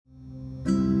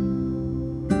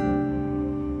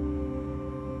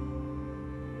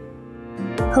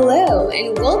Hello,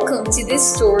 and welcome to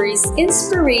this Stories,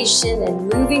 Inspiration, and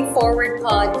Moving Forward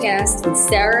podcast with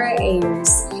Sarah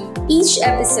Ayers. Each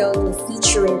episode will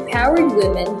feature empowered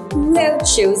women who have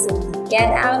chosen to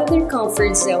get out of their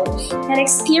comfort zone and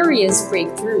experience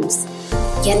breakthroughs.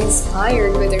 Get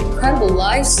inspired with their incredible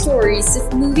life stories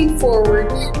of moving forward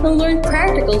and learn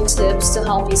practical tips to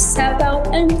help you step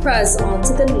out and press on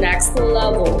to the next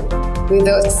level.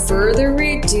 Without further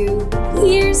ado,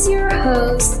 here's your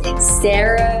host,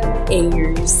 Sarah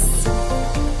Ayers.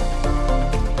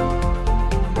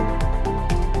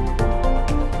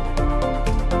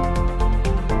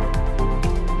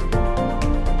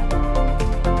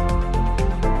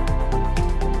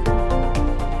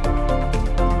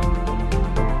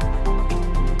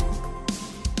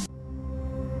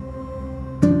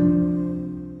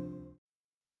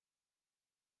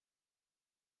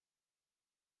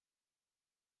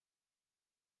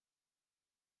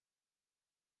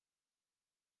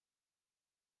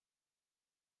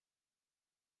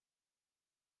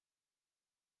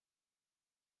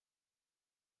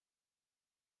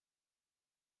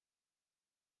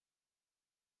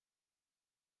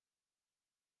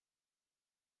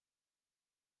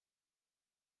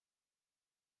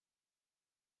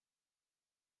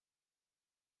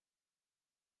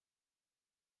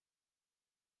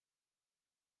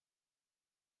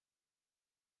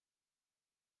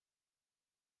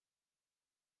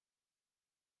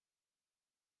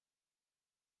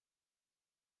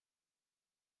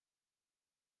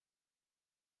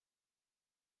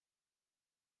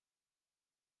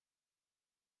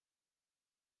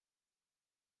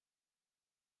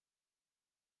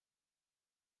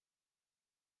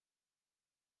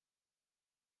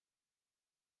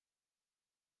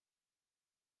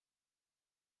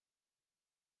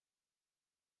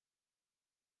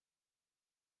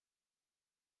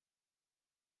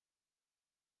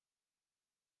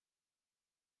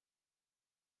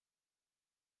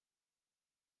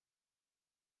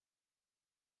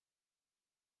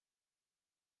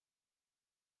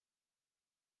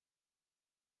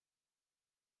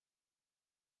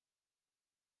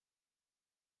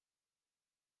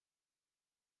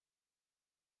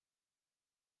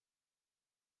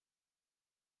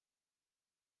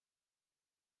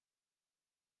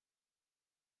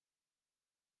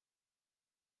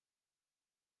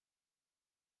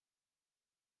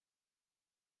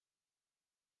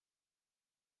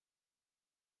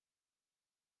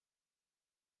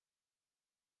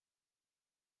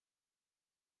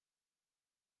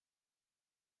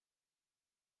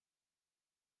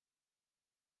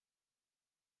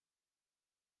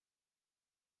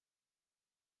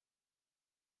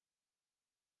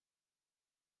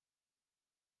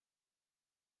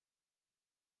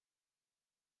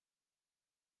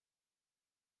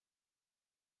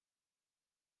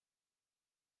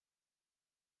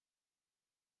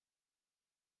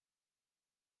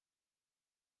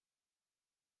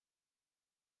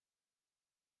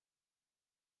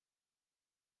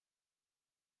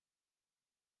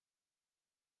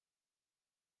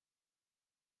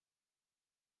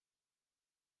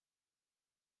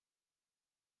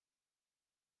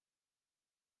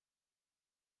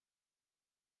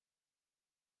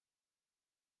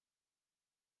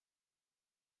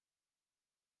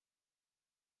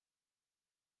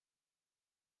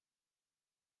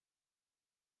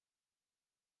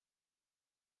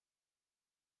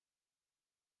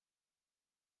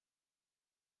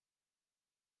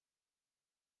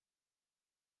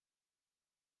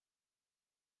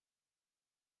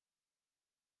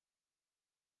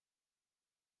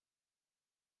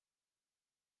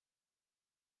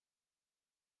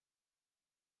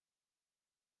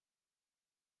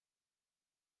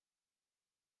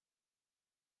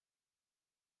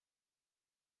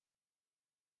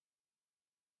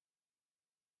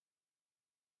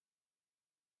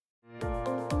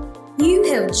 You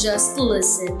have just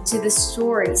listened to the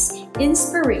Stories,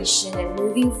 Inspiration, and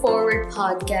Moving Forward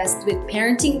podcast with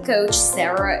parenting coach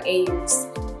Sarah Ayers.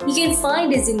 You can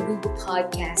find us in Google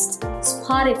Podcasts,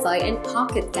 Spotify, and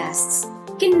Pocket Casts.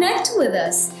 Connect with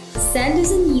us. Send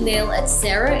us an email at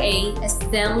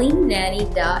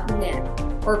sarah@familynanny.net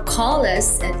or call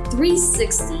us at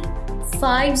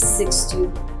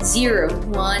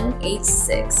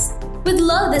 360-562-0186. We'd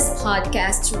love this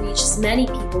podcast to reach as many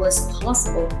people as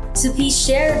possible, so please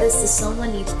share this to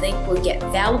someone you think will get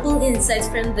valuable insights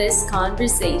from this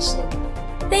conversation.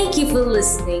 Thank you for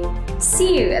listening.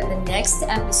 See you at the next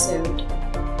episode.